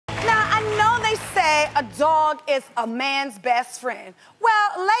say a dog is a man's best friend. Well,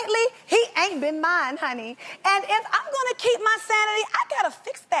 lately, he ain't been mine, honey. And if I'm gonna keep my sanity, I gotta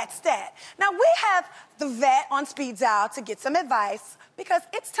fix that stat. Now, we have the vet on speed dial to get some advice because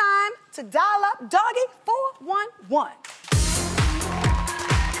it's time to dial up Doggie 411.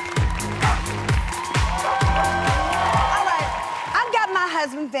 My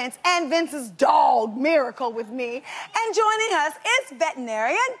husband Vince and Vince's dog Miracle with me, and joining us is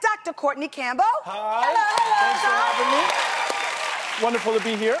veterinarian Dr. Courtney Campbell. Hi. Hello, Thanks for having me. Wonderful to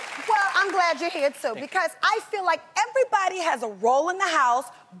be here. Well, I'm glad you're here too because I feel like everybody has a role in the house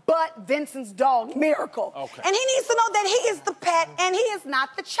but Vincent's dog Miracle. Okay. And he needs to know that he is the pet and he is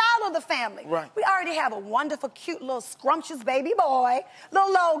not the child of the family. Right. We already have a wonderful, cute little scrumptious baby boy.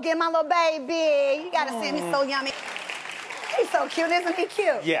 Little Logan, my little baby. You gotta see him, he's so yummy. He's so cute, isn't he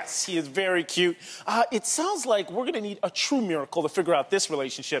cute? Yes, he is very cute. It sounds like we're gonna need a true miracle to figure out this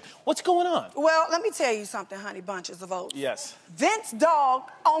relationship. What's going on? Well, let me tell you something, honey bunches of oats. Yes. Vince's dog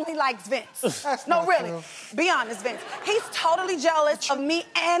only likes Vince. That's no, not really. true. Be honest, Vince. He's totally jealous of me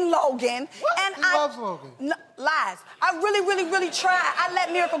and Logan. What? And He loves Logan. No, lies. I really tried. I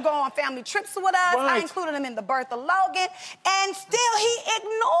let Miracle go on family trips with us. Right. I included him in the birth of Logan. And still he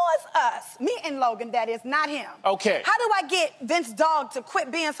ignores us. Me and Logan, that is, not him. Okay. How do I get Vince's dog to quit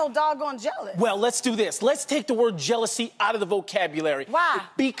being so doggone jealous? Well, let's do this. Let's take the word jealousy out of the vocabulary. Why?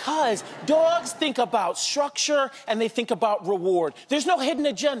 Because dogs think about structure and they think about reward. There's no hidden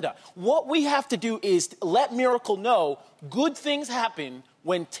agenda. What we have to do is let Miracle know good things happen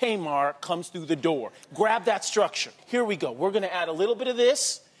when Tamar comes through the door. Grab that structure. Here we go. We're gonna add a little bit of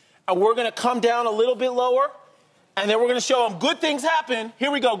this, and we're gonna come down a little bit lower, and then we're gonna show them good things happen. Here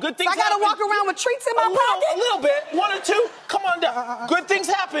we go. Good things happen. I gotta walk around with treats in my pocket? A little bit. One or two. Come on down. Good things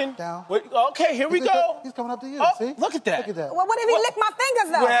happen. Down. Wait, okay, here we go. He's coming up to you, Oh, see? look at that. Look at that. Well, what if he licked my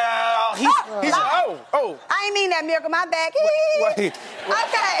fingers, though? Well, he's I ain't mean that, Miracle. My bad. Wait.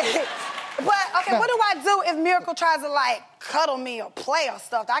 Okay. But, okay, what do I do if Miracle tries to, like, cuddle me or play or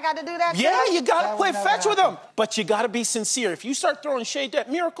stuff? I got to do that, Yeah, too? you got to That play would fetch never with happen. him. But you got to be sincere. If you start throwing shade at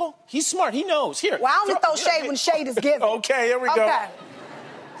Miracle, he's smart. He knows. Here. Well, I only throw shade when shade is given. Okay, here we go. Okay.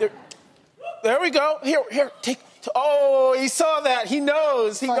 There we go. Here, take. Oh, he saw that. He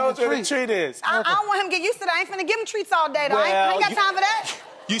knows. He knows where the treat is. I don't want him to get used to that. I ain't finna give him treats all day, though. I ain't got time for that.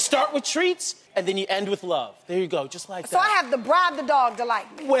 You start with treats, and then you end with love. There you go, just like that. So I have to bribe the dog to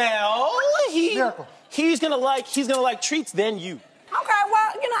like me. Well, Miracle. he's gonna like treats, then you. Okay,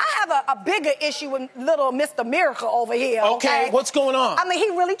 well, you know, I have a bigger issue with little Mr. Miracle over here, okay? What's going on? I mean, he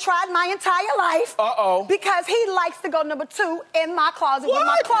really tried my entire life. Uh-oh. Because he likes to go number 2 in my closet with my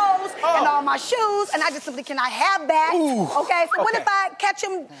What? clothes Oh. and all my shoes, and I just simply cannot have that. Ooh. Okay, so what Okay. if I catch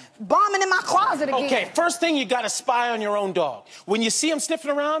him bombing in my closet again? Okay, first thing, you gotta spy on your own dog. When you see him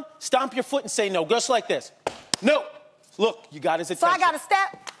sniffing around, stomp your foot and say no, just like this. No. Look, you got his So attention. I gotta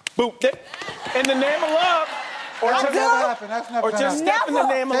step? Boop. In the name of love. Or That just, would never happen. That's never or gonna just happen. step in the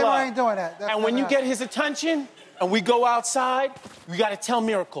name of Tamar love. ain't doing that. That's And when you never get his attention and we go outside, you gotta tell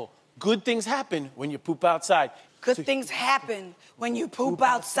Miracle, good things happen when you poop outside. Good things happen when you poop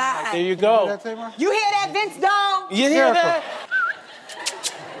outside. There you Do go. that, Tamar? You hear that, Vince dog? You hear Miracle. that?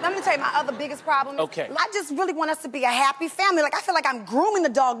 Let me tell you my other biggest problem. Okay. I just really want us to be a happy family. Like, I feel like I'm grooming the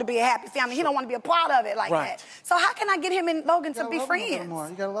dog to be a happy family. He don't want to be a part of it like Right. that. So how can I get him and Logan to You be gotta love him a little friends? more.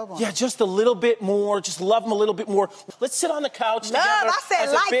 You gotta love him. Yeah, just a little bit more. Just love him a little bit more. Let's sit on the couch Love, together I said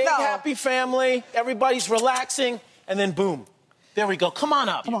as like, a big, though. happy family. Everybody's relaxing, and then boom. There we go. Come on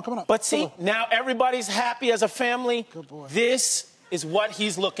up. Come on up. But see, Come on. now everybody's happy as a family. Good boy. This is what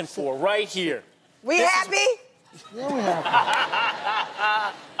he's looking for right here. We This is- happy? Yeah, we have.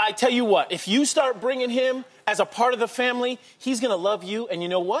 I tell you what, if you start bringing him as a part of the family, he's going to love you. And you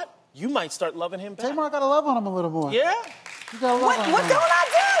know what? You might start loving him back. Tamar gotta love on him a little more. Yeah? You gotta love What on him. don't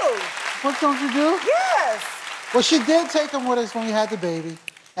I do? What don't you do? Yes. Well, she did take him with us when we had the baby.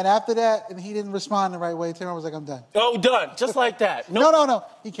 And after that, and he didn't respond the right way, Tamar was like, I'm done. Oh, done. Just like that. No.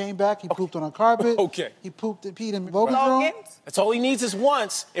 He came back, he pooped on our carpet. Okay. He peed in Logan's room. Logan's? That's all he needs is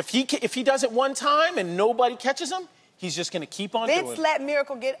once. If he does it one time and nobody catches him, he's just going to keep on doing Vince it. let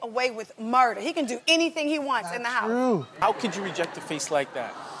Miracle get away with murder. He can do anything he wants in the house. True. How could you reject a face like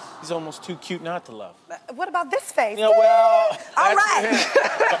that? He's almost too cute not to love. What about this face? Yeah, well, All that's right.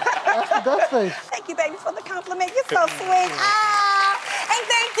 That's the best face. Thank you, baby, for the compliment. You're so sweet. And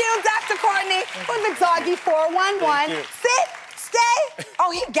thank you, Dr. Courtney, for the Doggie 411. Thank you. Sit, stay. Oh,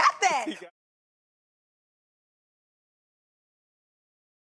 he got that.